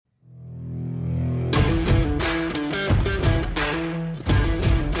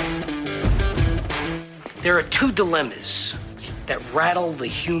There are two dilemmas that rattle the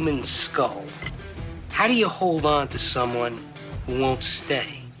human skull. How do you hold on to someone who won't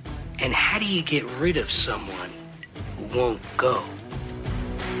stay? And how do you get rid of someone who won't go?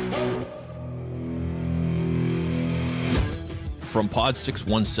 From Pod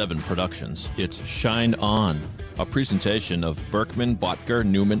 617 Productions, it's Shine On, a presentation of Berkman, Bottger,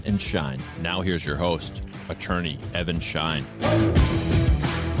 Newman, and Shine. Now here's your host, attorney Evan Shine.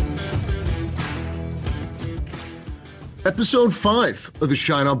 Episode 5 of the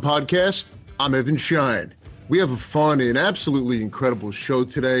Shine On podcast. I'm Evan Shine. We have a fun and absolutely incredible show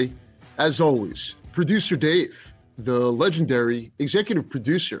today. As always, producer Dave, the legendary executive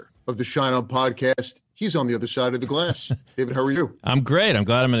producer of the Shine On podcast, he's on the other side of the glass. David, how are you? I'm great. I'm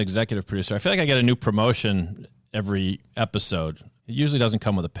glad I'm an executive producer. I feel like I get a new promotion every episode. It usually doesn't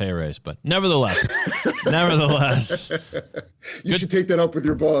come with a pay raise, but nevertheless. You should take that up with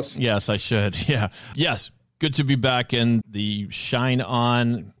your boss. Yes, I should. Yeah. Yes. Good to be back in the Shine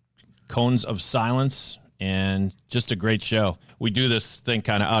On Cones of Silence, and just a great show. We do this thing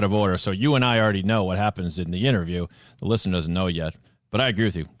kind of out of order, so you and I already know what happens in the interview. The listener doesn't know yet, but I agree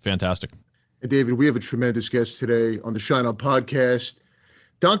with you. Fantastic. And David, we have a tremendous guest today on the Shine On podcast,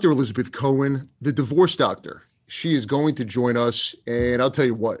 Dr. Elizabeth Cohen, the divorce doctor. She is going to join us, and I'll tell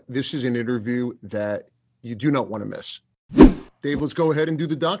you what, this is an interview that you do not want to miss. Dave, let's go ahead and do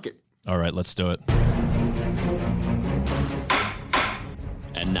the docket. All right, let's do it.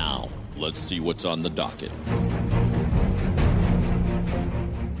 And now, let's see what's on the docket.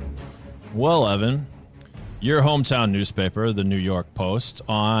 Well, Evan, your hometown newspaper, the New York Post,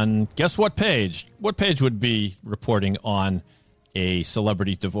 on guess what page? What page would be reporting on a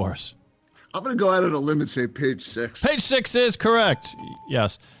celebrity divorce? I'm going to go out on a limb and say page 6. Page 6 is correct.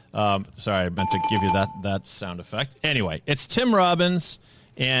 Yes. Sorry, I meant to give you that sound effect. Anyway, it's Tim Robbins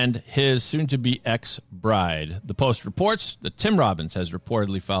and his soon-to-be ex-bride. The Post reports that Tim Robbins has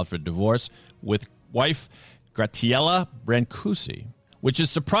reportedly filed for divorce with wife Graciela Brancusi, which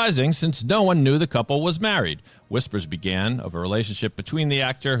is surprising since no one knew the couple was married. Whispers began of a relationship between the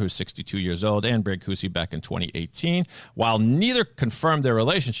actor, who's 62 years old, and Brancusi back in 2018. While neither confirmed their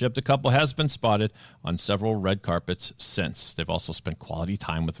relationship, the couple has been spotted on several red carpets since. They've also spent quality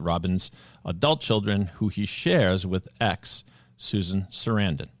time with Robbins' adult children, who he shares with ex Susan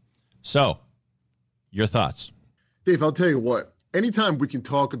Sarandon. So, your thoughts? Dave, I'll tell you what. Anytime we can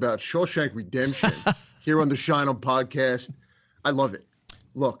talk about Shawshank Redemption here on the Shine On podcast, I love it.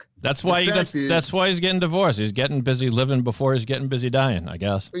 Look, that's why that's why he's getting divorced. He's getting busy living before he's getting busy dying, I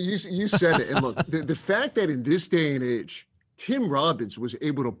guess. You said it. And look, the fact that in this day and age, Tim Robbins was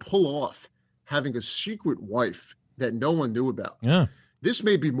able to pull off having a secret wife that no one knew about. Yeah. This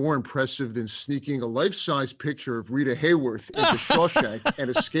may be more impressive than sneaking a life-size picture of Rita Hayworth into Shawshank and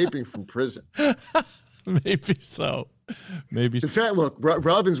escaping from prison. Maybe so. Maybe. In fact, look,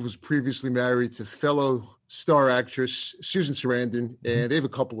 Robbins was previously married to fellow star actress Susan Sarandon, and they have a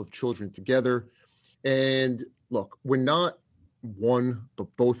couple of children together. And look, when not one,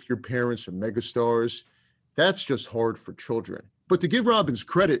 but both your parents are megastars, that's just hard for children. But to give Robbins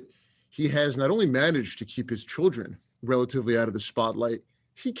credit, he has not only managed to keep his children relatively out of the spotlight,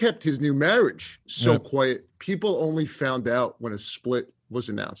 he kept his new marriage so quiet. People only found out when a split was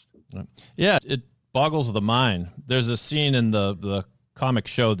announced. Yeah, it boggles the mind. There's a scene in the comic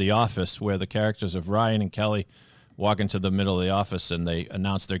show The Office where the characters of Ryan and Kelly walk into the middle of the office and they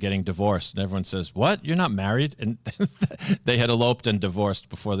announce they're getting divorced. And everyone says, "What? You're not married?" And they had eloped and divorced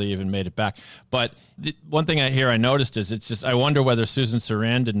before they even made it back. But the one thing I noticed is it's just, I wonder whether Susan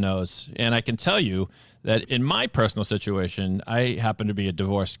Sarandon knows. And I can tell you that in my personal situation, I happen to be a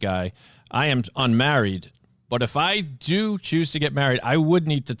divorced guy. I am unmarried. But if I do choose to get married, I would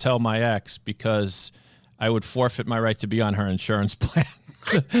need to tell my ex because I would forfeit my right to be on her insurance plan.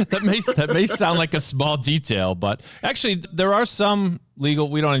 that may sound like a small detail, but actually there are some legal,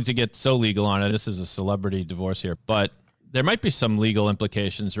 we don't need to get so legal on it. This is a celebrity divorce here, but there might be some legal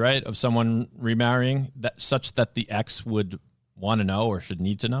implications, right, of someone remarrying that such that the ex would want to know or should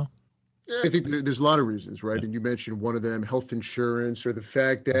need to know. I think there's a lot of reasons, right? And you mentioned one of them, health insurance, or the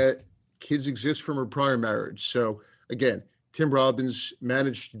fact that kids exist from a prior marriage. So again, Tim Robbins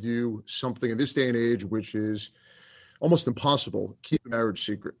managed to do something in this day and age, which is almost impossible, keep a marriage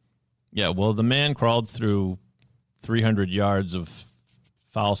secret. Yeah, well, the man crawled through 300 yards of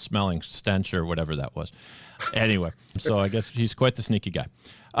foul-smelling stench or whatever that was. Anyway, so I guess he's quite the sneaky guy.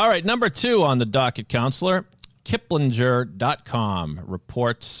 All right, number 2 on the docket, counselor. Kiplinger.com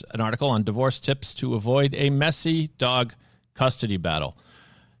reports an article on divorce tips to avoid a messy dog custody battle.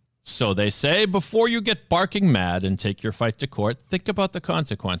 So they say, before you get barking mad and take your fight to court, think about the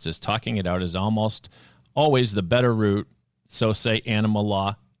consequences. Talking it out is almost always the better route, so say animal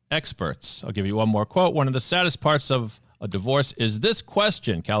law experts. I'll give you one more quote. One of the saddest parts of a divorce is this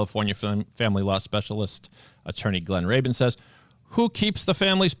question, California family law specialist attorney Glenn Rabin says, who keeps the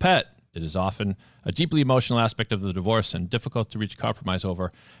family's pet? It is often a deeply emotional aspect of the divorce and difficult to reach compromise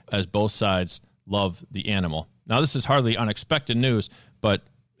over, as both sides love the animal. Now, this is hardly unexpected news, but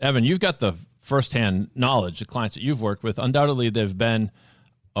Evan, you've got the firsthand knowledge, the clients that you've worked with. Undoubtedly, there have been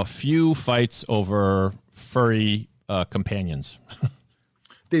a few fights over furry companions.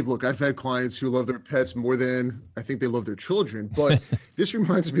 Dave, look, I've had clients who love their pets more than I think they love their children, but this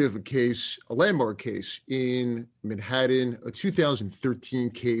reminds me of a case, a landmark case in Manhattan, a 2013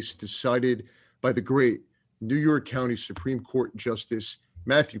 case decided by the great New York County Supreme Court Justice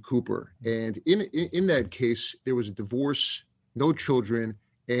Matthew Cooper. And in that case, there was a divorce, no children,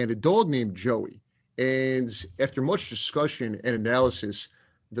 and a dog named Joey. And after much discussion and analysis,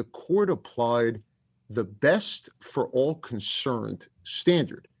 the court applied the best for all concerned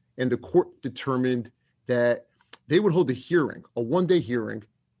standard. And the court determined that they would hold a hearing, a one-day hearing,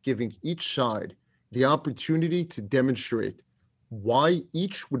 giving each side the opportunity to demonstrate why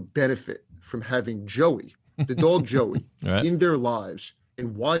each would benefit from having Joey, the dog Joey, right, in their lives,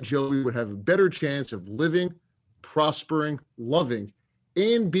 and why Joey would have a better chance of living, prospering, loving,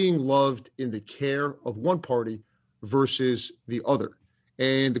 and being loved in the care of one party versus the other.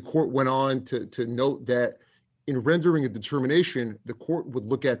 And the court went on to note that in rendering a determination, the court would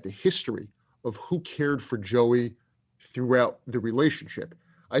look at the history of who cared for Joey throughout the relationship.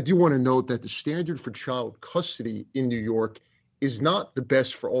 I do want to note that the standard for child custody in New York is not the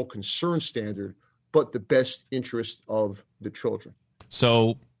best for all concerned standard, but the best interest of the children.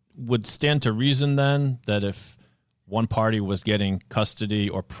 So would stand to reason then that if one party was getting custody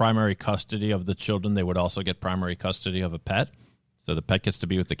or primary custody of the children, they would also get primary custody of a pet? So the pet gets to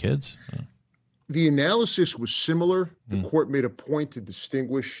be with the kids? The analysis was similar. The court made a point to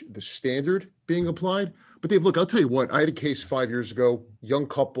distinguish the standard being applied. But Dave, look, I'll tell you what, I had a case 5 years ago, young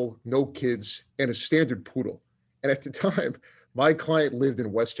couple, no kids, and a standard poodle. And at the time, my client lived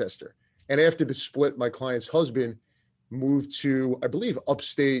in Westchester. And after the split, my client's husband moved to, I believe,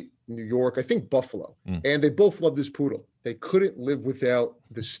 upstate New York, I think Buffalo. And they both loved this poodle. They couldn't live without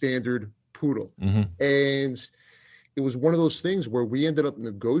the standard poodle. And it was one of those things where we ended up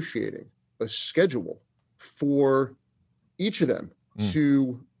negotiating a schedule for each of them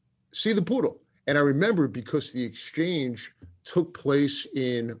to see the poodle. And I remember because the exchange took place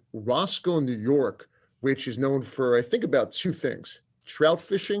in Roscoe, New York, which is known for, I think, about two things: trout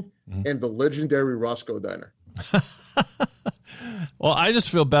fishing and the legendary Roscoe Diner. Well, I just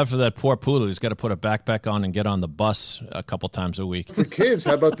feel bad for that poor poodle. He's got to put a backpack on and get on the bus a couple times a week. For kids,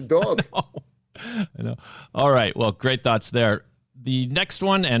 how about the dog? I know. All right. Well, great thoughts there. The next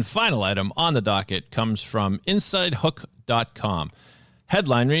one and final item on the docket comes from InsideHook.com.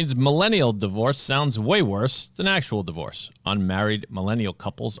 Headline reads, millennial divorce sounds way worse than actual divorce. Unmarried millennial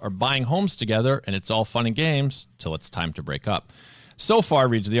couples are buying homes together, and it's all fun and games till it's time to break up. So far,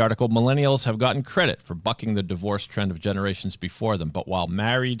 reads the article, millennials have gotten credit for bucking the divorce trend of generations before them. But while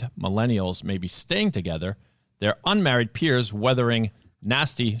married millennials may be staying together, their unmarried peers weathering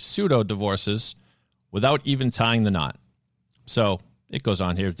nasty pseudo-divorces without even tying the knot. So it goes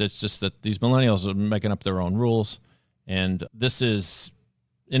on here. It's just that these millennials are making up their own rules. And this is,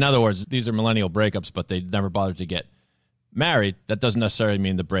 in other words, these are millennial breakups, but they never bothered to get married. That doesn't necessarily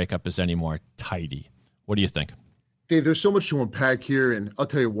mean the breakup is any more tidy. What do you think? Dave, there's so much to unpack here. And I'll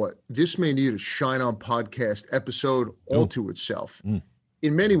tell you what, this may need a Shine On podcast episode all to itself.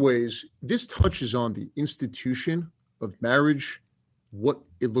 In many ways, this touches on the institution of marriage, what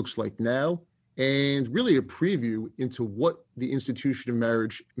it looks like now, and really a preview into what the institution of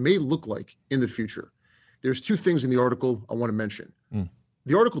marriage may look like in the future. There's two things in the article I want to mention.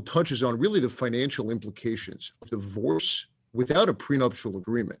 The article touches on really the financial implications of divorce without a prenuptial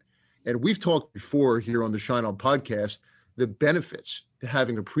agreement. And we've talked before here on the Shine On podcast, the benefits to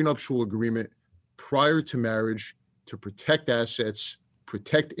having a prenuptial agreement prior to marriage to protect assets,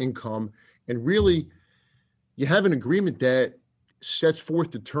 protect income, and really you have an agreement that sets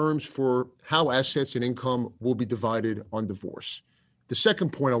forth the terms for how assets and income will be divided on divorce. The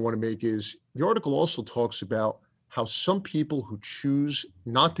second point I want to make is the article also talks about how some people who choose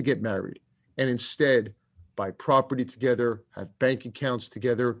not to get married and instead buy property together, have bank accounts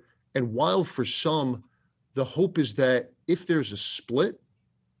together, and while for some, the hope is that if there's a split,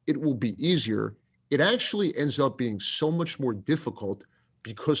 it will be easier, it actually ends up being so much more difficult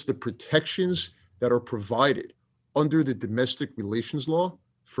because the protections that are provided under the domestic relations law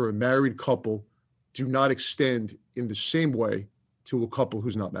for a married couple do not extend in the same way to a couple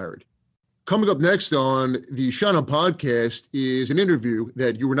who's not married. Coming up next on the Shine On podcast is an interview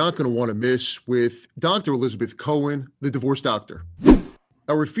that you are not going to want to miss with Dr. Elizabeth Cohen, the divorce doctor.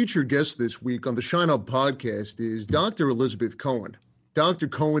 Our featured guest this week on the Shine On podcast is Dr. Elizabeth Cohen. Dr.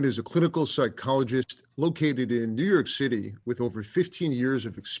 Cohen is a clinical psychologist located in New York City with over 15 years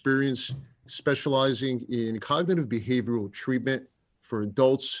of experience specializing in cognitive behavioral treatment for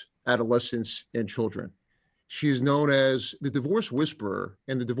adults, adolescents, and children. She is known as the divorce whisperer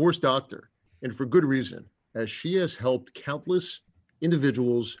and the divorce doctor, and for good reason, as she has helped countless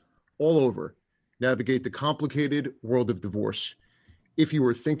individuals all over navigate the complicated world of divorce. If you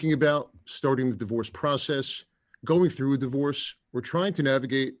are thinking about starting the divorce process, going through a divorce, or trying to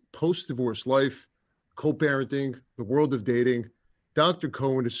navigate post-divorce life, co-parenting, the world of dating, Dr.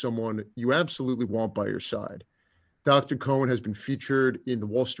 Cohen is someone you absolutely want by your side. Dr. Cohen has been featured in the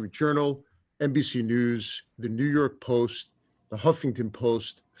Wall Street Journal, NBC News, the New York Post, the Huffington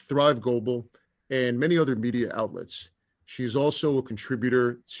Post, Thrive Global, and many other media outlets. She is also a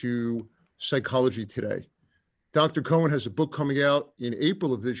contributor to Psychology Today. Dr. Cohen has a book coming out in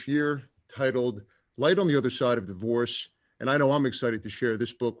April of this year titled Light on the Other Side of Divorce. And I know I'm excited to share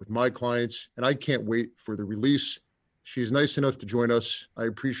this book with my clients, and I can't wait for the release. She's nice enough to join us. I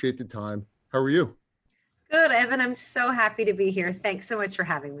appreciate the time. How are you? Good, Evan. I'm so happy to be here. Thanks so much for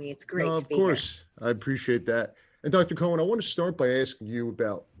having me. It's great to be here. Of course. I appreciate that. And Dr. Cohen, I want to start by asking you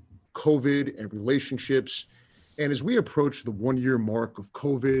about COVID and relationships. And as we approach the 1-year mark of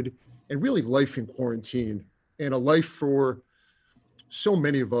COVID and really life in quarantine and a life for so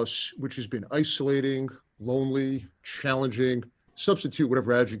many of us, which has been isolating, lonely, challenging, substitute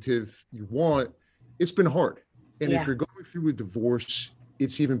whatever adjective you want, it's been hard. And if you're going through a divorce,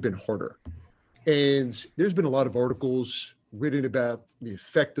 it's even been harder. And there's been a lot of articles written about the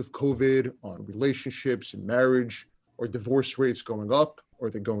effect of COVID on relationships and marriage. Are divorce rates going up? Are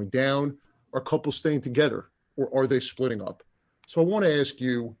they going down? Are couples staying together? Or are they splitting up? So I want to ask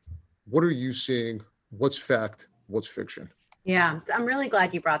you, what are you seeing? What's fact? What's fiction? Yeah, I'm really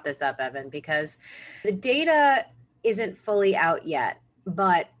glad you brought this up, Evan, because the data isn't fully out yet.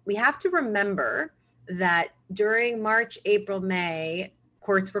 But we have to remember that during March, April, May,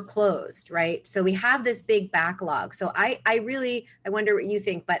 courts were closed, right? So we have this big backlog. So I wonder what you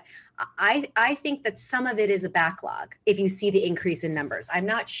think, but I think that some of it is a backlog if you see the increase in numbers. I'm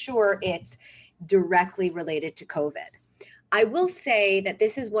not sure it's directly related to COVID. I will say that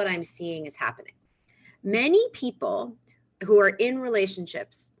this is what I'm seeing is happening. Many people who are in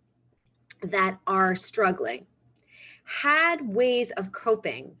relationships that are struggling had ways of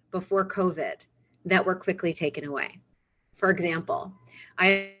coping before COVID that were quickly taken away. For example, I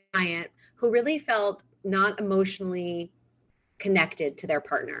have a client who really felt not emotionally connected to their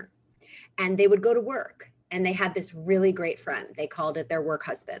partner. And they would go to work and they had this really great friend. They called it their work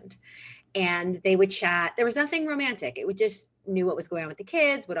husband. And they would chat. There was nothing romantic. It would just knew what was going on with the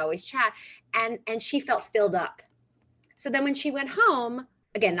kids, would always chat. And she felt filled up. So then when she went home,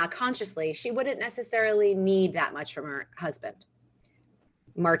 again, not consciously, she wouldn't necessarily need that much from her husband.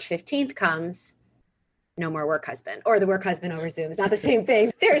 March 15th comes. No more work husband, or the work husband over Zoom. It's not the same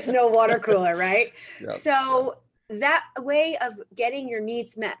thing. There's no water cooler, right? Yep. So that way of getting your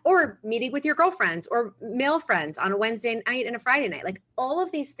needs met, or meeting with your girlfriends or male friends on a Wednesday night and a Friday night, like all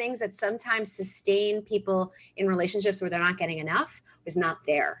of these things that sometimes sustain people in relationships where they're not getting enough was not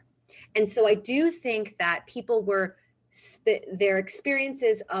there. And so I do think that people were, their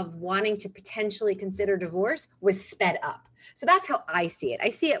experiences of wanting to potentially consider divorce was sped up. So that's how I see it. I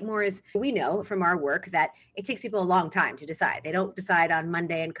see it more as, we know from our work that it takes people a long time to decide. They don't decide on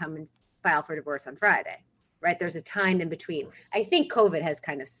Monday and come and file for divorce on Friday, right? There's a time in between. I think COVID has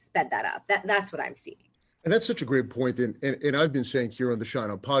kind of sped that up. That's what I'm seeing. And that's such a great point. And I've been saying here on the Shine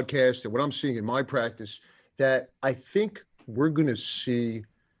On podcast, and what I'm seeing in my practice, that I think we're going to see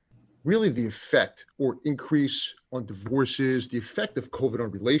really the effect or increase on divorces, the effect of COVID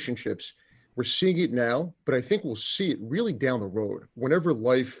on relationships. We're seeing it now, but I think we'll see it really down the road whenever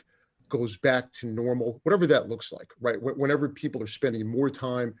life goes back to normal, whatever that looks like, right? Whenever people are spending more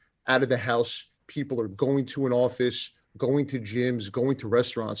time out of the house, people are going to an office, going to gyms, going to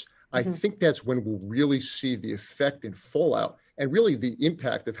restaurants. I think that's when we'll really see the effect and fallout and really the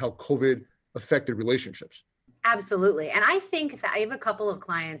impact of how COVID affected relationships. Absolutely. And I think that I have a couple of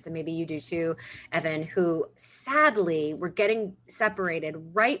clients, and maybe you do too, Evan, who sadly were getting separated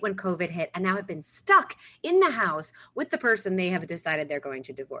right when COVID hit and now have been stuck in the house with the person they have decided they're going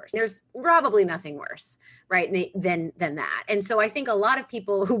to divorce. There's probably nothing worse, right, than that. And so I think a lot of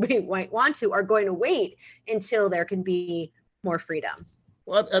people who might want to are going to wait until there can be more freedom.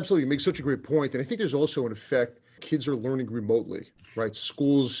 Well, absolutely. You make such a great point. And I think there's also an effect kids are learning remotely, right?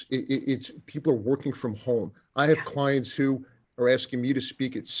 Schools, it's people are working from home. I have clients who are asking me to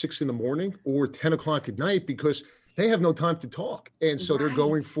speak at 6 a.m. or 10 o'clock at night because they have no time to talk. And so they're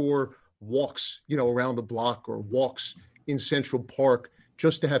going for walks, around the block or walks in Central Park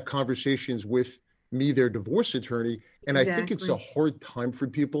just to have conversations with me, their divorce attorney. And I think it's a hard time for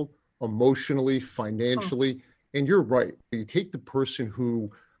people emotionally, financially. And you're right. You take the person who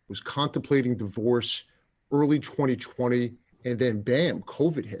was contemplating divorce early 2020, and then bam,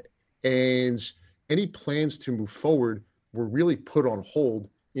 COVID hit. And any plans to move forward were really put on hold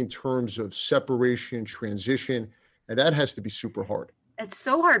in terms of separation, transition, and that has to be super hard. It's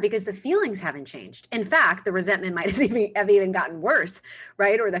so hard because the feelings haven't changed. In fact, the resentment might have even gotten worse,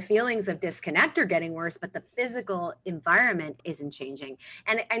 right? Or the feelings of disconnect are getting worse, but the physical environment isn't changing.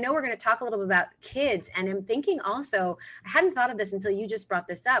 And I know we're going to talk a little bit about kids. And I'm thinking also, I hadn't thought of this until you just brought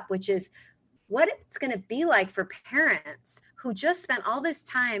this up, which is what it's going to be like for parents who just spent all this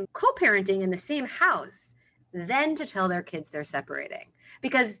time co-parenting in the same house, then to tell their kids they're separating.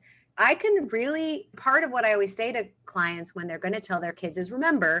 Because I can really, part of what I always say to clients when they're going to tell their kids is,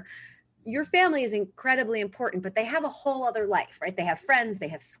 remember, your family is incredibly important, but they have a whole other life, right? They have friends, they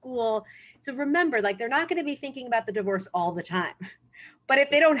have school. So remember, they're not going to be thinking about the divorce all the time. But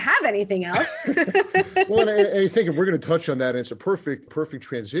if they don't have anything else. Well, and I think if we're going to touch on that, and it's a perfect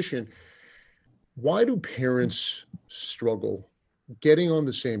transition. Why do parents struggle getting on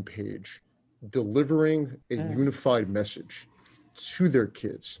the same page, delivering a unified message to their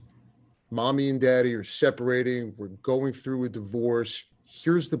kids? Mommy and daddy are separating. We're going through a divorce.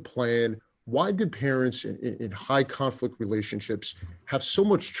 Here's the plan. Why do parents in high conflict relationships have so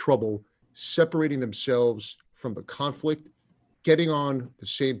much trouble separating themselves from the conflict, getting on the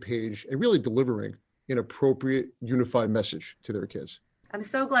same page, and really delivering an appropriate, unified message to their kids? I'm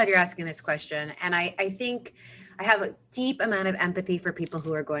so glad you're asking this question. And I think I have a deep amount of empathy for people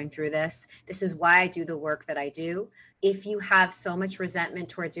who are going through this. This is why I do the work that I do. If you have so much resentment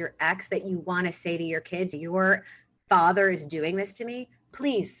towards your ex that you want to say to your kids, your father is doing this to me,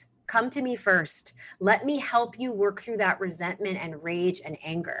 please come to me first. Let me help you work through that resentment and rage and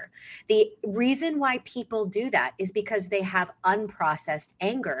anger. The reason why people do that is because they have unprocessed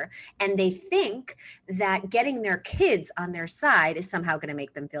anger and they think that getting their kids on their side is somehow going to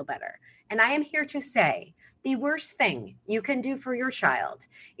make them feel better. And I am here to say the worst thing you can do for your child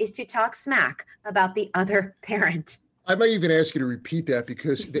is to talk smack about the other parent. I might even ask you to repeat that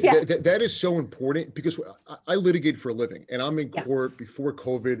because that is so important, because I litigate for a living and I'm in court. Before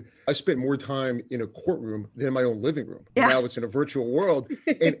COVID, I spent more time in a courtroom than in my own living room. Now it's in a virtual world.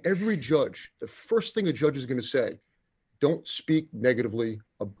 And every judge, the first thing a judge is going to say, don't speak negatively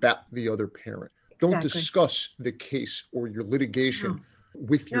about the other parent. Don't discuss the case or your litigation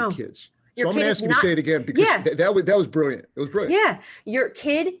with your kids. So I'm going to ask you to say it again because that was brilliant. It was brilliant. Yeah. Your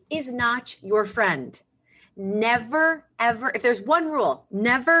kid is not your friend. Never, ever, if there's one rule,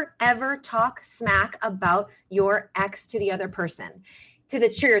 never, ever talk smack about your ex to the other person,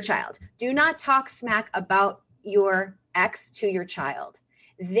 to your child. Do not talk smack about your ex to your child.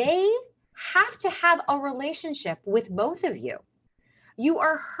 They have to have a relationship with both of you. You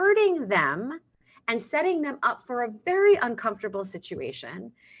are hurting them and setting them up for a very uncomfortable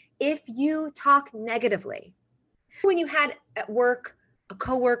situation if you talk negatively. When you had at work a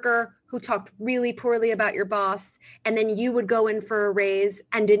coworker who talked really poorly about your boss, and then you would go in for a raise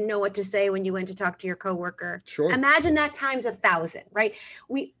and didn't know what to say when you went to talk to your coworker. Sure. Imagine that times 1,000, right?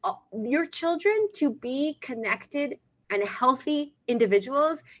 Your children, to be connected and healthy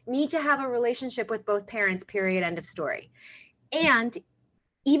individuals, need to have a relationship with both parents, period, end of story. And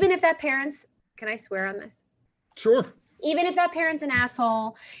even if that parent's, can I swear on this? Sure. Even if that parent's an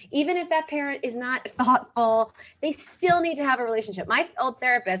asshole, even if that parent is not thoughtful, they still need to have a relationship. My old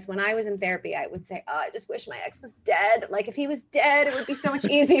therapist, when I was in therapy, I would say, I just wish my ex was dead. Like if he was dead, it would be so much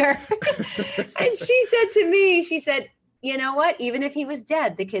easier. And she said to me, you know what? Even if he was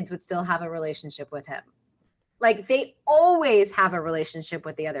dead, the kids would still have a relationship with him. Like they always have a relationship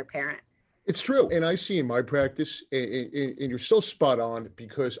with the other parent. It's true. And I see in my practice, and you're so spot on,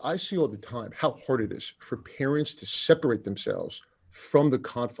 because I see all the time how hard it is for parents to separate themselves from the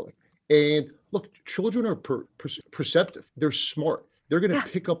conflict. And look, children are perceptive. They're smart. They're going to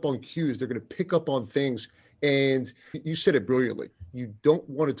pick up on cues. They're going to pick up on things. And you said it brilliantly. You don't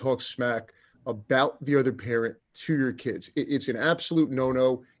want to talk smack about the other parent to your kids. It's an absolute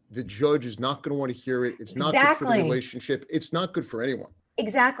no-no. The judge is not going to want to hear it. It's not good for the relationship. It's not good for anyone.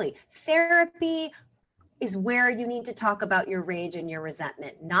 Exactly. Therapy is where you need to talk about your rage and your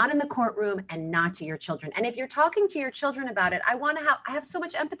resentment, not in the courtroom and not to your children. And if you're talking to your children about it, I have so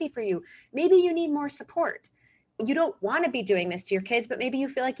much empathy for you. Maybe you need more support. you don't want to be doing this to your kids, but maybe you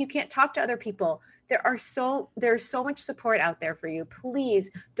feel like you can't talk to other people. There's so much support out there for you.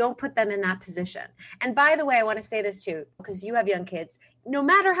 Please don't put them in that position. And by the way, I want to say this too, because you have young kids. No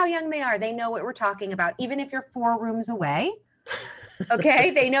matter how young they are, they know what we're talking about, even if you're 4 rooms away.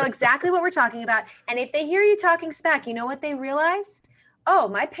 Okay, they know exactly what we're talking about. And if they hear you talking smack, you know what they realize? Oh,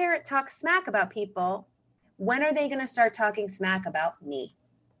 my parent talks smack about people. When are they going to start talking smack about me?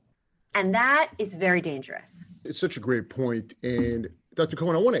 And that is very dangerous. It's such a great point. And Dr.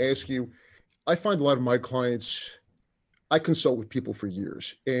 Cohen, I want to ask you, I find a lot of my clients, I consult with people for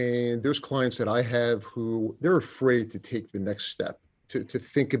years, and there's clients that I have who they're afraid to take the next step, to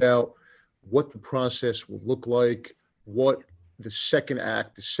think about what the process will look like, what the second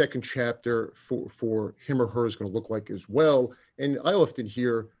act, the second chapter for him or her is going to look like as well. And I often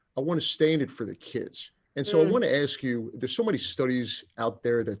hear, I want to stay in it for the kids. And so I want to ask you, there's so many studies out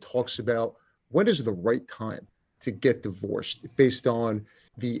there that talks about when is the right time to get divorced based on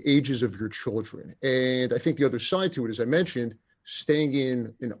the ages of your children. And I think the other side to it, as I mentioned, staying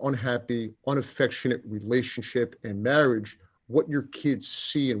in an unhappy, unaffectionate relationship and marriage, what your kids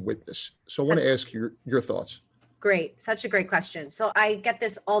see and witness. So I want to ask you your thoughts. Great. Such a great question. So I get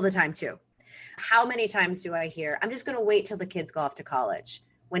this all the time too. How many times do I hear, I'm just going to wait till the kids go off to college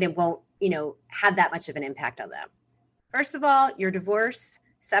when it won't, have that much of an impact on them? First of all, your divorce,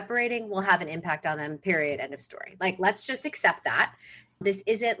 separating will have an impact on them, period, end of story. Like, let's just accept that. This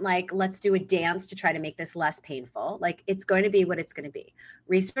isn't like, let's do a dance to try to make this less painful. Like, it's going to be what it's going to be.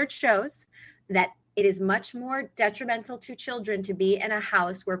 Research shows that it is much more detrimental to children to be in a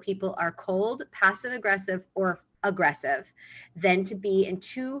house where people are cold, passive aggressive, or aggressive than to be in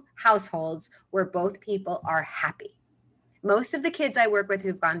 2 households where both people are happy. Most of the kids I work with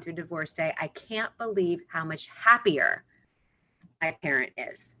who've gone through divorce say, I can't believe how much happier my parent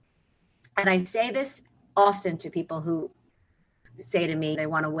is. And I say this often to people who say to me, they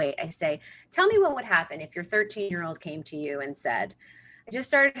want to wait. I say, tell me what would happen if your 13-year-old came to you and said, I just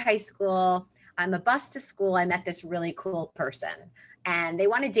started high school. I'm a bus to school. I met this really cool person and they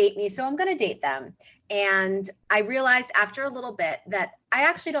want to date me. So I'm going to date them. And I realized after a little bit that I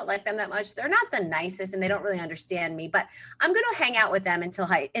actually don't like them that much. They're not the nicest and they don't really understand me, but I'm going to hang out with them until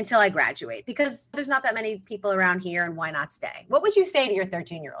I graduate because there's not that many people around here and why not stay? What would you say to your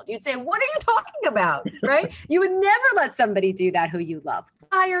 13-year-old? You'd say, what are you talking about? Right? You would never let somebody do that who you love.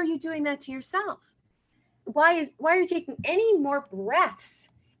 Why are you doing that to yourself? Why are you taking any more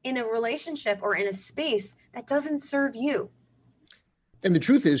breaths in a relationship or in a space that doesn't serve you? And the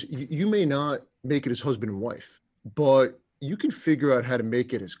truth is, you may not make it as husband and wife, but you can figure out how to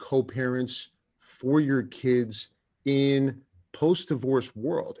make it as co-parents for your kids in post-divorce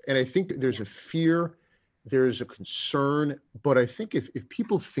world. And I think that there's a fear, there's a concern, but I think if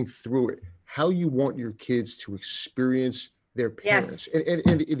people think through it, how you want your kids to experience their parents,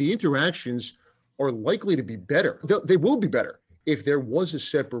 and the interactions are likely to be better. They will be better if there was a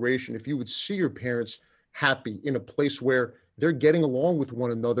separation, if you would see your parents happy in a place where they're getting along with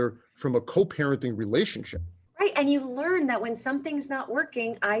one another from a co-parenting relationship. Right. And you learn that when something's not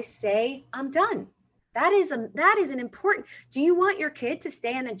working, I say, I'm done. That is an important. Do you want your kid to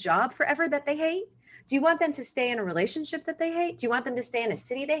stay in a job forever that they hate? Do you want them to stay in a relationship that they hate? Do you want them to stay in a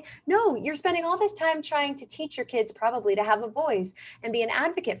city they? No, you're spending all this time trying to teach your kids probably to have a voice and be an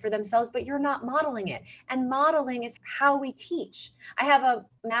advocate for themselves, but you're not modeling it. And modeling is how we teach. I have a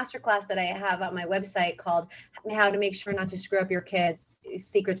masterclass that I have on my website called How to Make Sure Not to Screw Up Your Kids,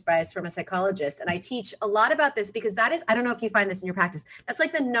 Secrets from a Psychologist. And I teach a lot about this because that is, I don't know if you find this in your practice, that's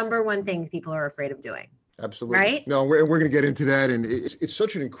like the number one thing people are afraid of doing. Absolutely. Right? No, we're going to get into that. And it's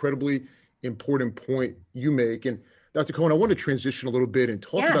such an incredibly important point you make. And Dr. Cohen, I want to transition a little bit and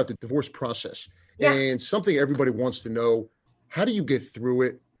talk about the divorce process and something everybody wants to know. How do you get through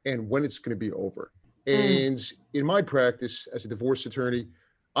it and when it's going to be over? And in my practice as a divorce attorney,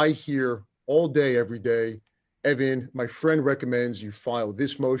 I hear all day, every day, Evan, my friend recommends you file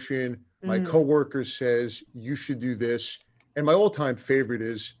this motion. My coworker says you should do this. And my all-time favorite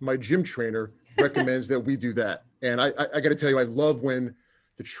is my gym trainer recommends that we do that. And I got to tell you, I love when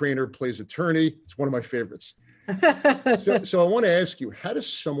the trainer plays attorney. It's one of my favorites. So I want to ask you, how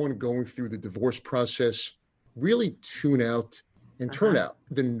does someone going through the divorce process really tune out and turn out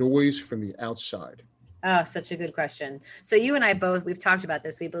the noise from the outside? Oh, such a good question. So you and I both, we've talked about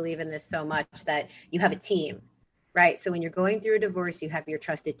this. We believe in this so much that you have a team, right? So when you're going through a divorce, you have your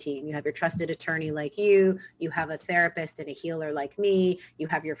trusted team. You have your trusted attorney like you have a therapist and a healer like me, you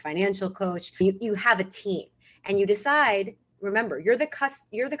have your financial coach, you have a team, and you decide remember, you're the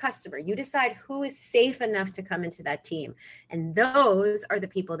customer. You decide who is safe enough to come into that team. And those are the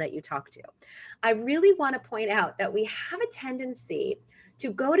people that you talk to. I really want to point out that we have a tendency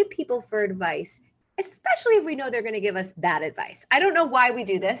to go to people for advice, especially if we know they're going to give us bad advice. I don't know why we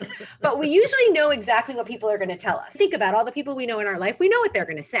do this, but we usually know exactly what people are going to tell us. Think about all the people we know in our life. We know what they're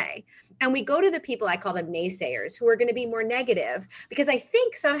going to say. And we go to the people, I call them naysayers, who are going to be more negative, because I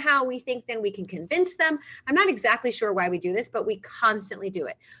think somehow we think then we can convince them. I'm not exactly sure why we do this, but we constantly do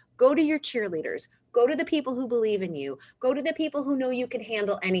it. Go to your cheerleaders. Go to the people who believe in you. Go to the people who know you can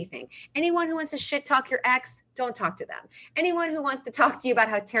handle anything. Anyone who wants to shit talk your ex, don't talk to them. Anyone who wants to talk to you about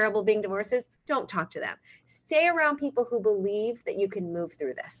how terrible being divorced is, don't talk to them. Stay around people who believe that you can move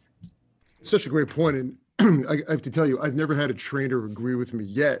through this. Such a great point. And I have to tell you, I've never had a trainer agree with me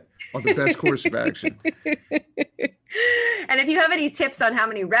yet on the best course of action. And if you have any tips on how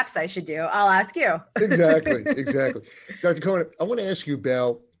many reps I should do, I'll ask you. Exactly. Dr. Cohen, I want to ask you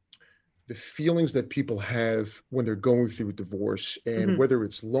about the feelings that people have when they're going through a divorce, and whether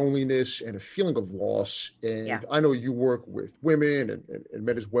it's loneliness and a feeling of loss. And I know you work with women and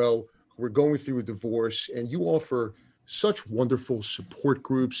men as well who are going through a divorce, and you offer such wonderful support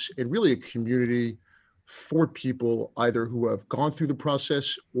groups and really a community for people either who have gone through the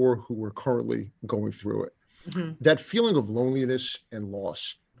process or who are currently going through it. That feeling of loneliness and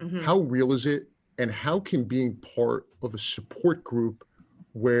loss, how real is it? And how can being part of a support group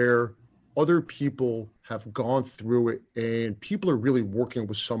where other people have gone through it and people are really working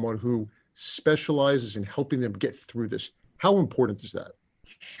with someone who specializes in helping them get through this, how important is that?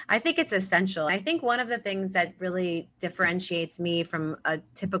 I think it's essential. I think one of the things that really differentiates me from a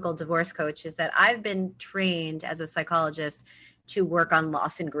typical divorce coach is that I've been trained as a psychologist to work on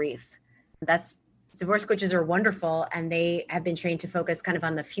loss and grief. Divorce coaches are wonderful, and they have been trained to focus kind of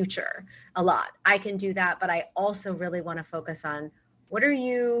on the future a lot. I can do that, but I also really want to focus on, what are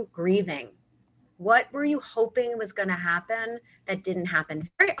you grieving? What were you hoping was going to happen that didn't happen?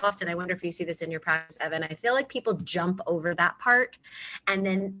 Very often, I wonder if you see this in your practice, Evan, I feel like people jump over that part. And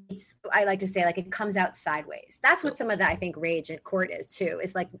then I like to say, like, it comes out sideways. That's what some of the, I think, rage at court is too,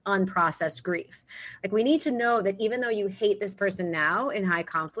 is like unprocessed grief. Like, we need to know that even though you hate this person now in high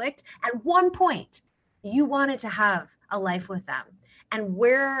conflict, at one point, you wanted to have a life with them. And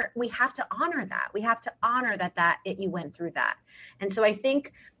where we have to honor that. We have to honor that you went through that. And so I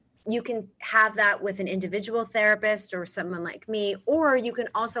think you can have that with an individual therapist or someone like me, or you can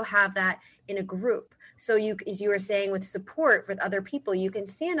also have that in a group. So you, as you were saying, with support with other people, you can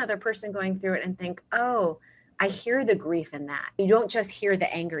see another person going through it and think, oh, I hear the grief in that. You don't just hear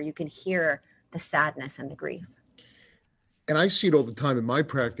the anger, you can hear the sadness and the grief. And I see it all the time in my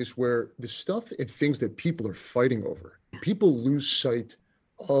practice where the stuff and things that people are fighting over, people lose sight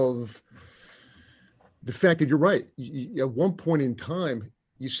of the fact that you're right. At one point in time,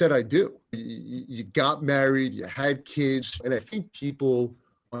 you said, I do. You got married, you had kids. And I think people,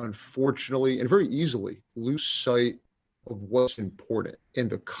 unfortunately, and very easily lose sight of what's important. And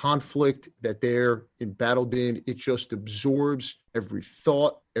the conflict that they're embattled in, it just absorbs every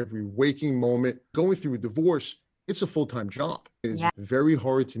thought, every waking moment. Going through a divorce, it's a full-time job. It is very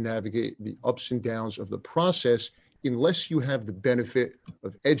hard to navigate the ups and downs of the process unless you have the benefit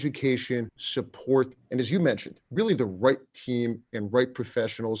of education, support, and as you mentioned, really the right team and right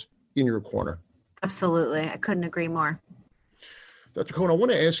professionals in your corner. Absolutely. I couldn't agree more. Dr. Cohen, I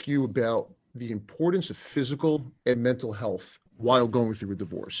want to ask you about the importance of physical and mental health while going through a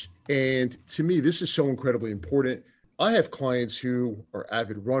divorce. And to me, this is so incredibly important. I have clients who are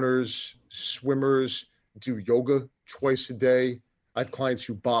avid runners, swimmers, do yoga twice a day. I have clients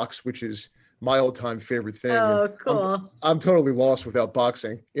who box, which is my all-time favorite thing. Oh, cool. I'm totally lost without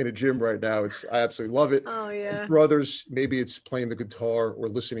boxing in a gym right now. I absolutely love it. Oh, yeah. And for others, maybe it's playing the guitar or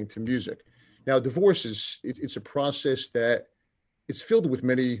listening to music. Now, divorce it's a process that it's filled with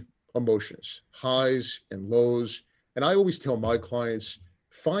many emotions, highs and lows. And I always tell my clients,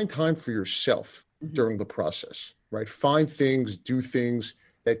 find time for yourself during the process, right? Find things, do things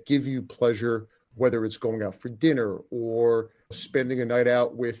that give you pleasure, whether it's going out for dinner or spending a night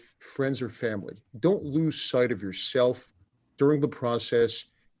out with friends or family. Don't lose sight of yourself during the process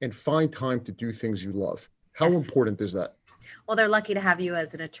and find time to do things you love. How important is that? Well, they're lucky to have you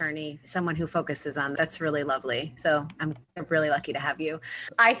as an attorney, someone who focuses on that's really lovely. So I'm really lucky to have you.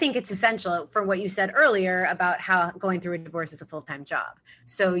 I think it's essential for what you said earlier about how going through a divorce is a full-time job.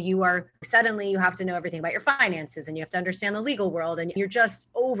 So you have to know everything about your finances and you have to understand the legal world and you're just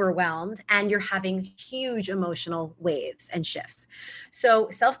overwhelmed and you're having huge emotional waves and shifts. So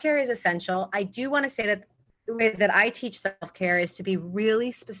self-care is essential. I do want to say that the way that I teach self-care is to be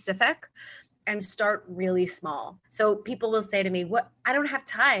really specific and start really small. So people will say to me, I don't have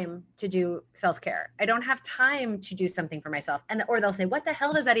time to do self-care. I don't have time to do something for myself. Or they'll say, what the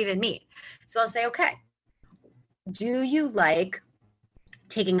hell does that even mean? So I'll say, okay, do you like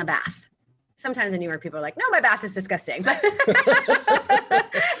taking a bath? Sometimes in New York, people are like, no, my bath is disgusting.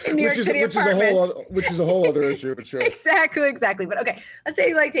 In New York City apartments. Which is a whole other issue, but sure. Exactly. But okay, let's say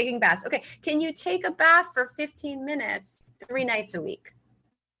you like taking baths. Okay, can you take a bath for 15 minutes 3 nights a week?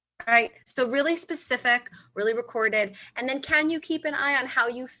 All right, so really specific, really recorded. And then can you keep an eye on how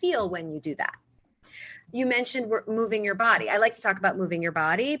you feel when you do that? You mentioned moving your body. I like to talk about moving your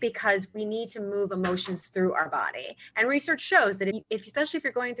body because we need to move emotions through our body. And research shows that especially if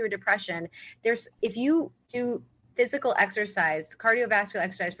you're going through a depression, if you do physical exercise, cardiovascular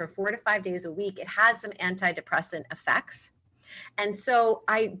exercise for 4 to 5 days a week, it has some antidepressant effects. And so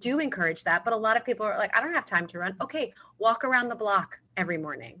I do encourage that. But a lot of people are like, I don't have time to run. Okay, walk around the block every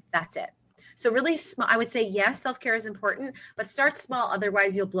morning. That's it. So really small, I would say, yes, self-care is important, but start small.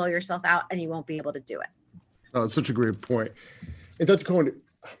 Otherwise, you'll blow yourself out and you won't be able to do it. Oh, it's such a great point. And Dr. Cohen,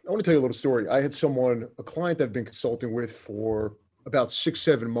 I want to tell you a little story. I had a client I've been consulting with for about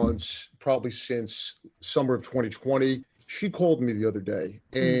 6-7 months, probably since summer of 2020. She called me the other day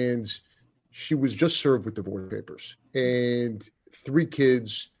and she was just served with divorce papers and 3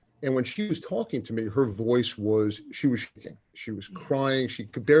 kids. And when she was talking to me, her voice she was shaking. She was crying. She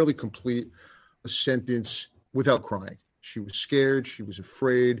could barely complete a sentence without crying. She was scared. She was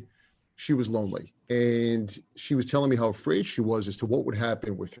afraid. She was lonely. And she was telling me how afraid she was as to what would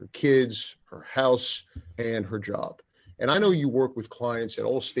happen with her kids, her house, and her job. And I know you work with clients at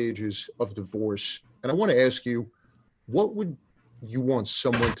all stages of divorce. And I want to ask you, what would you want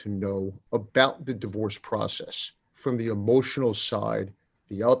someone to know about the divorce process from the emotional side,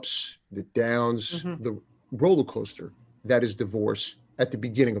 the ups, the downs, the roller coaster that is divorce at the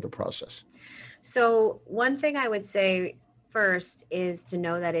beginning of the process? So one thing I would say first is to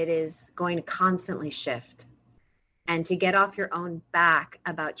know that it is going to constantly shift and to get off your own back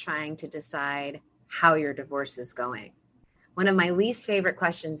about trying to decide how your divorce is going. One of my least favorite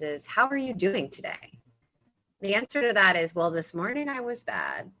questions is, how are you doing today? The answer to that is, well, this morning I was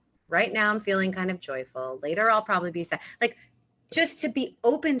bad. Right now I'm feeling kind of joyful. Later I'll probably be sad. Like, just to be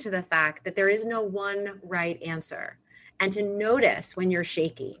open to the fact that there is no one right answer, and to notice when you're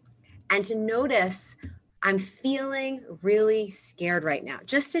shaky, and to notice, I'm feeling really scared right now.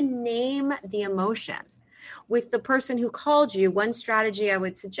 Just to name the emotion. With the person who called you, one strategy I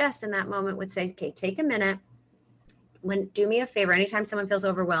would suggest in that moment would say, okay, take a minute. Do me a favor. Anytime someone feels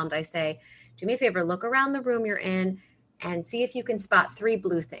overwhelmed, I say, do me a favor, look around the room you're in and see if you can spot 3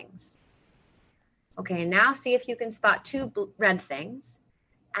 blue things. Okay, and now see if you can spot 2 red things.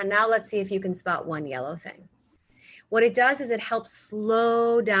 And now let's see if you can spot 1 yellow thing. What it does is it helps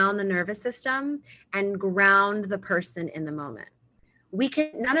slow down the nervous system and ground the person in the moment.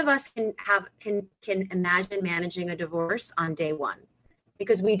 None of us can imagine managing a divorce on day 1,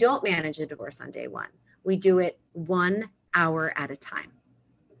 because we don't manage a divorce on day 1. We do it 1 hour at a time.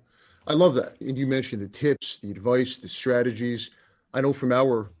 I love that. And you mentioned the tips, the advice, the strategies. I know from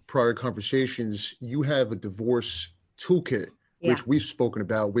our prior conversations, you have a divorce toolkit, which we've spoken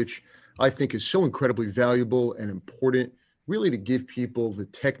about, which I think is so incredibly valuable and important, really to give people the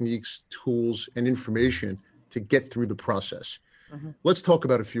techniques, tools, and information to get through the process. Let's talk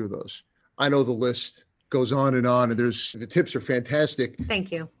about a few of those. I know the list goes on, and the tips are fantastic.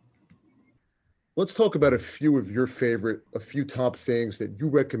 Thank you. Let's talk about a few top things that you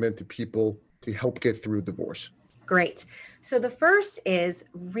recommend to people to help get through divorce. Great. So the first is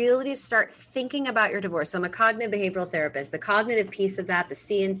really to start thinking about your divorce. So I'm a cognitive behavioral therapist. The cognitive piece of that, the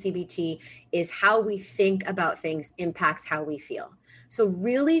C in CBT, is how we think about things impacts how we feel. So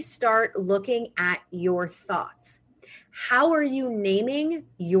really start looking at your thoughts. How are you naming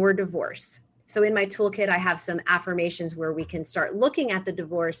your divorce? So in my toolkit, I have some affirmations where we can start looking at the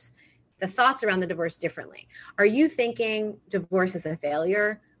divorce, the thoughts around the divorce differently. Are you thinking divorce is a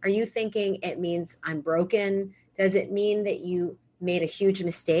failure? Are you thinking it means I'm broken? Does it mean that you made a huge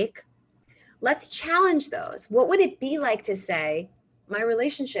mistake? Let's challenge those. What would it be like to say, my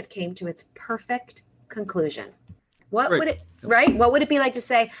relationship came to its perfect conclusion? What would it be like to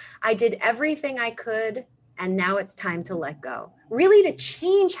say, I did everything I could and now it's time to let go? Really to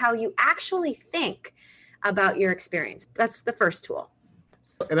change how you actually think about your experience. That's the first tool.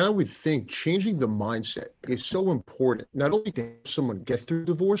 And I would think changing the mindset is so important, not only to help someone get through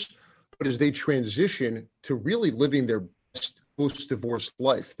divorce, but as they transition to really living their best post-divorce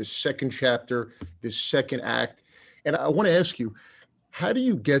life, this second chapter, this second act. And I want to ask you, how do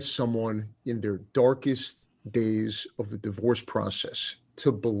you get someone in their darkest days of the divorce process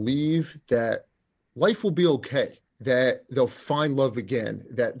to believe that life will be okay, that they'll find love again,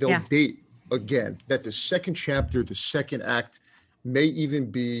 that they'll date again, that the second chapter, the second act may even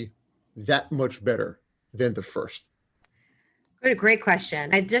be that much better than the first? What a great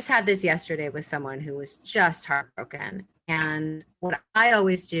question. I just had this yesterday with someone who was just heartbroken. And what I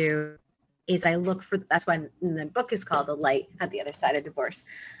always do is I look for, that's why the book is called The Light at the Other Side of Divorce.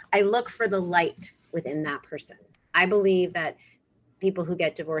 I look for the light within that person. I believe that people who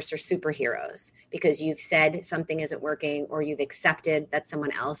get divorced are superheroes because you've said something isn't working or you've accepted that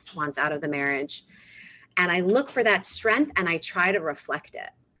someone else wants out of the marriage. And I look for that strength and I try to reflect it.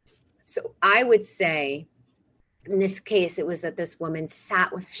 So I would say, in this case, it was that this woman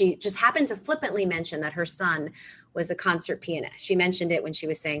she just happened to flippantly mention that her son was a concert pianist. She mentioned it when she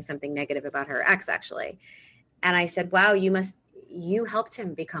was saying something negative about her ex, actually. And I said, wow, you helped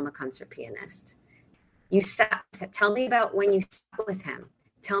him become a concert pianist. Tell me about when you sat with him.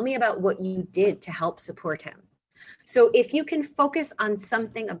 Tell me about what you did to help support him. So if you can focus on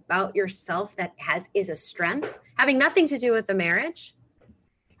something about yourself that is a strength, having nothing to do with the marriage,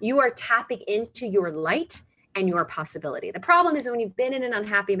 you are tapping into your light and your possibility. The problem is when you've been in an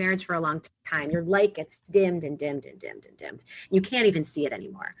unhappy marriage for a long time, your light gets dimmed and dimmed and dimmed and dimmed. You can't even see it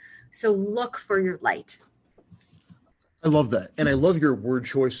anymore. So look for your light. I love that. And I love your word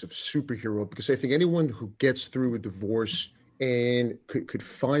choice of superhero, because I think anyone who gets through a divorce and could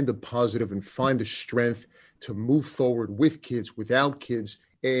find the positive and find the strength to move forward with kids, without kids,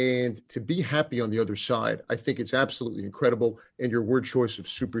 and to be happy on the other side, I think it's absolutely incredible. And your word choice of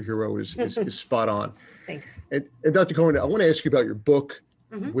superhero is spot on. Thanks. And Dr. Cohen, I want to ask you about your book,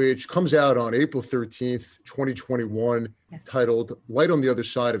 which comes out on April 13th, 2021, titled Light on the Other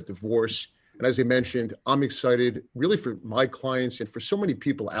Side of Divorce. And as I mentioned, I'm excited really for my clients and for so many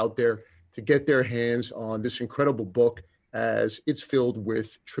people out there to get their hands on this incredible book, as it's filled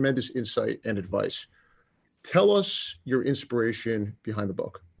with tremendous insight and advice. Tell us your inspiration behind the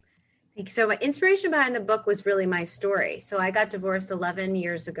book. Thank you. So my inspiration behind the book was really my story. So I got divorced 11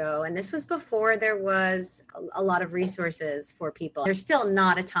 years ago, and this was before there was a lot of resources for people. There's still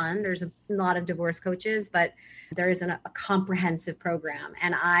not a ton. There's a lot of divorce coaches, but there isn't a comprehensive program.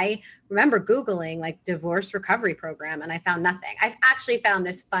 And I remember Googling like divorce recovery program, and I found nothing. I actually found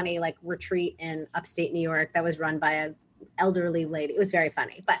this funny like retreat in upstate New York that was run by a elderly lady. It was very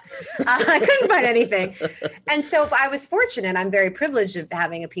funny, but I couldn't find anything. And so I was fortunate. I'm very privileged of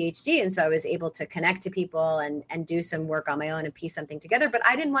having a PhD. And so I was able to connect to people and do some work on my own and piece something together, but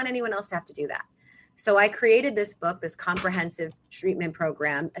I didn't want anyone else to have to do that. So I created this book, this comprehensive treatment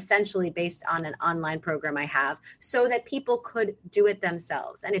program, essentially based on an online program I have, so that people could do it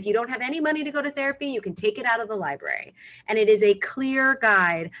themselves. And if you don't have any money to go to therapy, you can take it out of the library. And it is a clear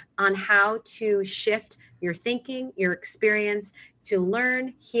guide on how to shift your thinking, your experience, to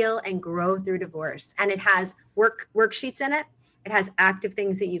learn, heal, and grow through divorce. And it has worksheets in it. It has active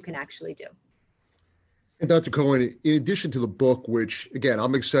things that you can actually do. And Dr. Cohen, in addition to the book, which again,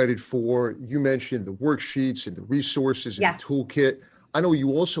 I'm excited for, you mentioned the worksheets and the resources and the toolkit. I know you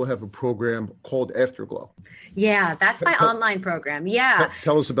also have a program called Afterglow. Yeah, that's my online program. Yeah.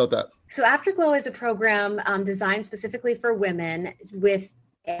 Tell us about that. So Afterglow is a program designed specifically for women with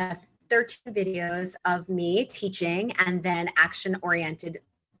 13 videos of me teaching and then action-oriented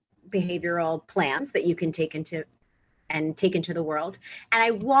behavioral plans that you can take into the world. And I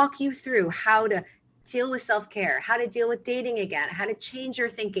walk you through how to deal with self-care, how to deal with dating again, how to change your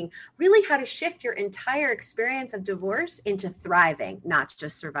thinking, really how to shift your entire experience of divorce into thriving, not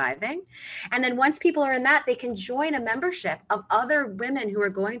just surviving. And then once people are in that, they can join a membership of other women who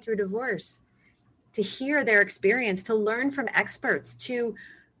are going through divorce to hear their experience, to learn from experts, to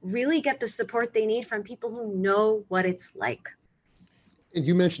really get the support they need from people who know what it's like. And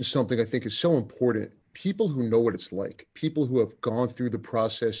you mentioned something I think is so important. People who know what it's like, people who have gone through the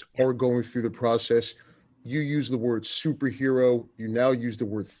process, are going through the process. You use the word superhero. You now use the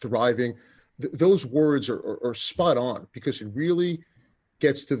word thriving. Those words are spot on, because it really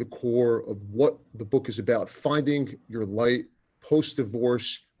gets to the core of what the book is about: finding your light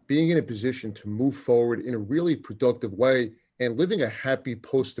post-divorce, being in a position to move forward in a really productive way, and living a happy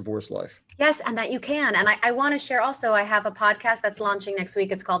post-divorce life. Yes, and that you can. And I want to share also, I have a podcast that's launching next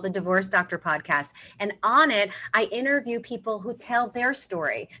week. It's called the Divorce Doctor Podcast. And on it, I interview people who tell their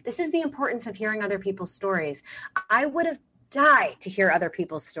story. This is the importance of hearing other people's stories. I would have died to hear other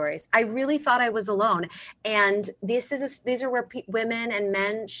people's stories. I really thought I was alone. And these are where women and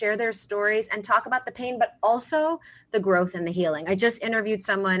men share their stories and talk about the pain, but also the growth and the healing. I just interviewed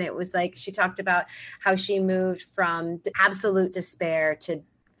someone. It was like, she talked about how she moved from absolute despair to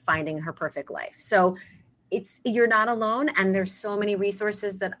finding her perfect life. So you're not alone. And there's so many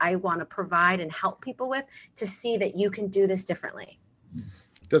resources that I want to provide and help people with to see that you can do this differently.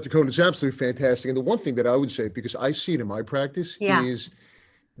 Dr. Cohen, it's absolutely fantastic. And the one thing that I would say, because I see it in my practice, is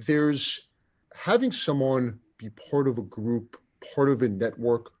there's having someone be part of a group, part of a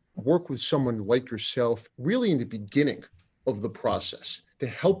network, work with someone like yourself, really in the beginning of the process to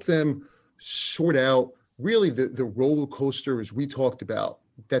help them sort out really the roller coaster, as we talked about,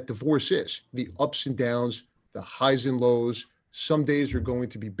 that divorce is, the ups and downs, the highs and lows. Some days are going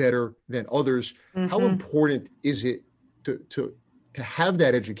to be better than others. Mm-hmm. How important is it to have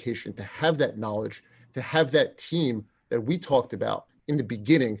that education, to have that knowledge, to have that team that we talked about in the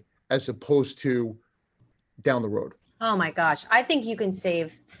beginning, as opposed to down the road? Oh my gosh. I think you can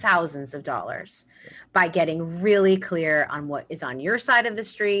save thousands of dollars by getting really clear on what is on your side of the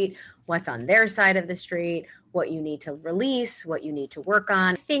street, what's on their side of the street, what you need to release, what you need to work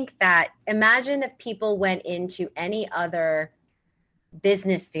on. I think that imagine if people went into any other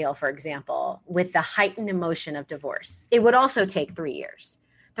business deal, for example, with the heightened emotion of divorce. It would also take 3 years.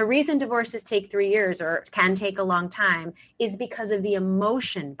 The reason divorces take 3 years or can take a long time is because of the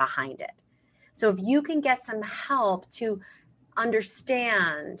emotion behind it. So if you can get some help to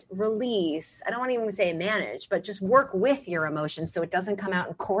understand, release, I don't want to even say manage, but just work with your emotions so it doesn't come out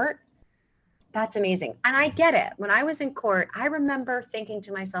in court, that's amazing. And I get it. When I was in court, I remember thinking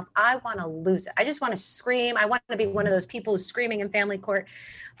to myself, I want to lose it. I just want to scream. I want to be one of those people who's screaming in family court.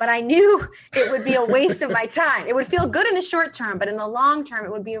 But I knew it would be a waste of my time. It would feel good in the short term, but in the long term,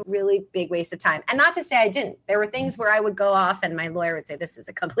 it would be a really big waste of time. And not to say I didn't. There were things where I would go off and my lawyer would say, this is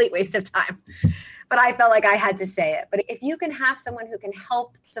a complete waste of time. But I felt like I had to say it. But if you can have someone who can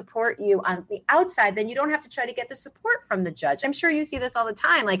help support you on the outside, then you don't have to try to get the support from the judge. I'm sure you see this all the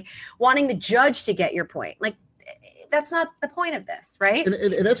time, like wanting the judge to get your point. Like, that's not the point of this, right?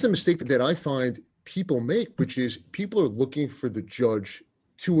 And that's the mistake that I find people make, which is people are looking for the judge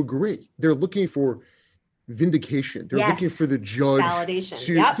to agree. They're looking for vindication. They're looking for the judge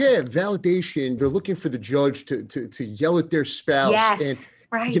validation. Validation. They're looking for the judge to yell at their spouse. Yes. And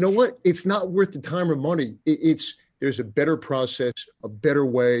right. You know what? It's not worth the time or money. There's a better process, a better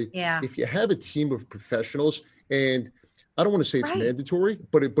way. Yeah. If you have a team of professionals, and I don't want to say it's mandatory,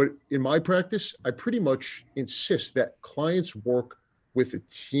 but in my practice, I pretty much insist that clients work with a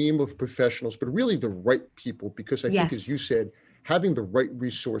team of professionals, but really the right people, because I think, as you said, having the right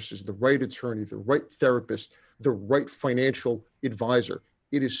resources, the right attorney, the right therapist, the right financial advisor,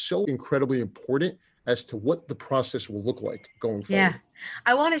 it is so incredibly important as to what the process will look like going forward. Yeah.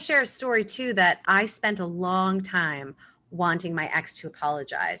 I want to share a story too, that I spent a long time wanting my ex to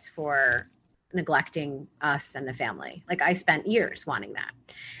apologize for neglecting us and the family. Like, I spent years wanting that.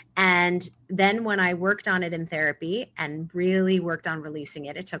 And then when I worked on it in therapy and really worked on releasing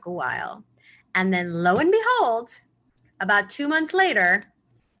it, it took a while. And then lo and behold, about 2 months later,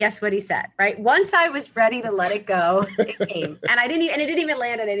 guess what he said, right? Once I was ready to let it go, it came. And it didn't even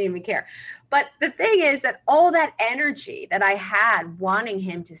land, and I didn't even care. But the thing is that all that energy that I had wanting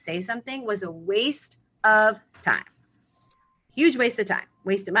him to say something was a waste of time. Huge waste of time.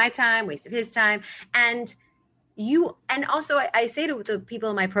 Waste of my time, waste of his time. And also I say to the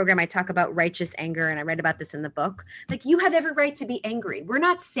people in my program, I talk about righteous anger, and I read about this in the book. Like, you have every right to be angry. We're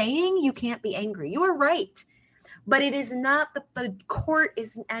not saying you can't be angry. You are right. But it is not the court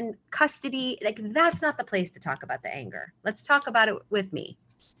and custody. Like, that's not the place to talk about the anger. Let's talk about it with me.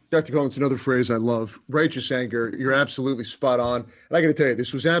 Dr. Collins, another phrase I love, righteous anger. You're absolutely spot on. And I got to tell you,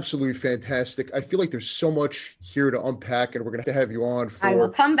 this was absolutely fantastic. I feel like there's so much here to unpack, and we're going to have you on for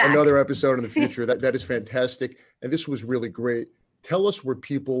another episode in the future. That is fantastic. And this was really great. Tell us where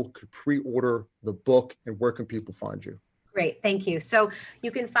people could pre-order the book, and where can people find you? Great. Thank you. So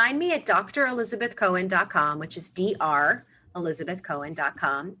you can find me at drelizabethcohen.com, which is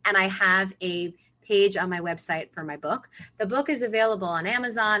drelizabethcohen.com. And I have a page on my website for my book. The book is available on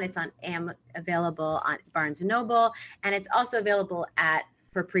Amazon. It's available on Barnes & Noble. And it's also available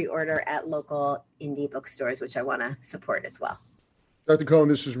for pre-order at local indie bookstores, which I want to support as well. Dr. Cohen,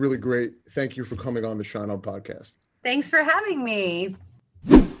 this was really great. Thank you for coming on the Shine On podcast. Thanks for having me.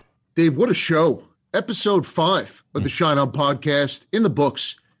 Dave, what a show. Episode 5 of the Shine On podcast in the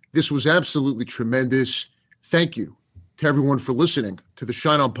books. This was absolutely tremendous. Thank you to everyone for listening to the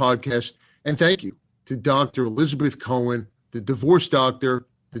Shine On podcast. And thank you to Dr. Elizabeth Cohen, the divorce doctor,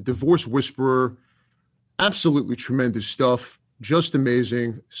 the divorce whisperer. Absolutely tremendous stuff. Just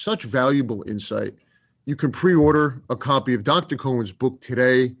amazing. Such valuable insight. You can pre-order a copy of Dr. Cohen's book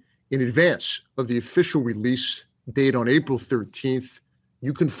today in advance of the official release date on April 13th.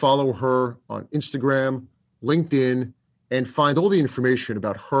 You can follow her on Instagram, LinkedIn, and find all the information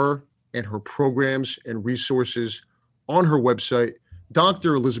about her and her programs and resources on her website,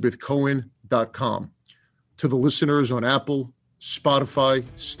 drelizabethcohen.com. To the listeners on Apple, Spotify,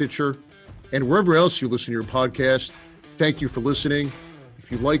 Stitcher, and wherever else you listen to your podcast, thank you for listening.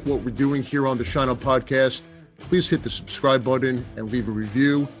 If you like what we're doing here on the Shine On Podcast, please hit the subscribe button and leave a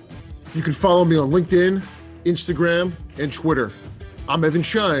review. You can follow me on LinkedIn, Instagram, and Twitter. I'm Evan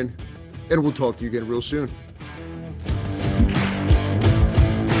Shine, and we'll talk to you again real soon.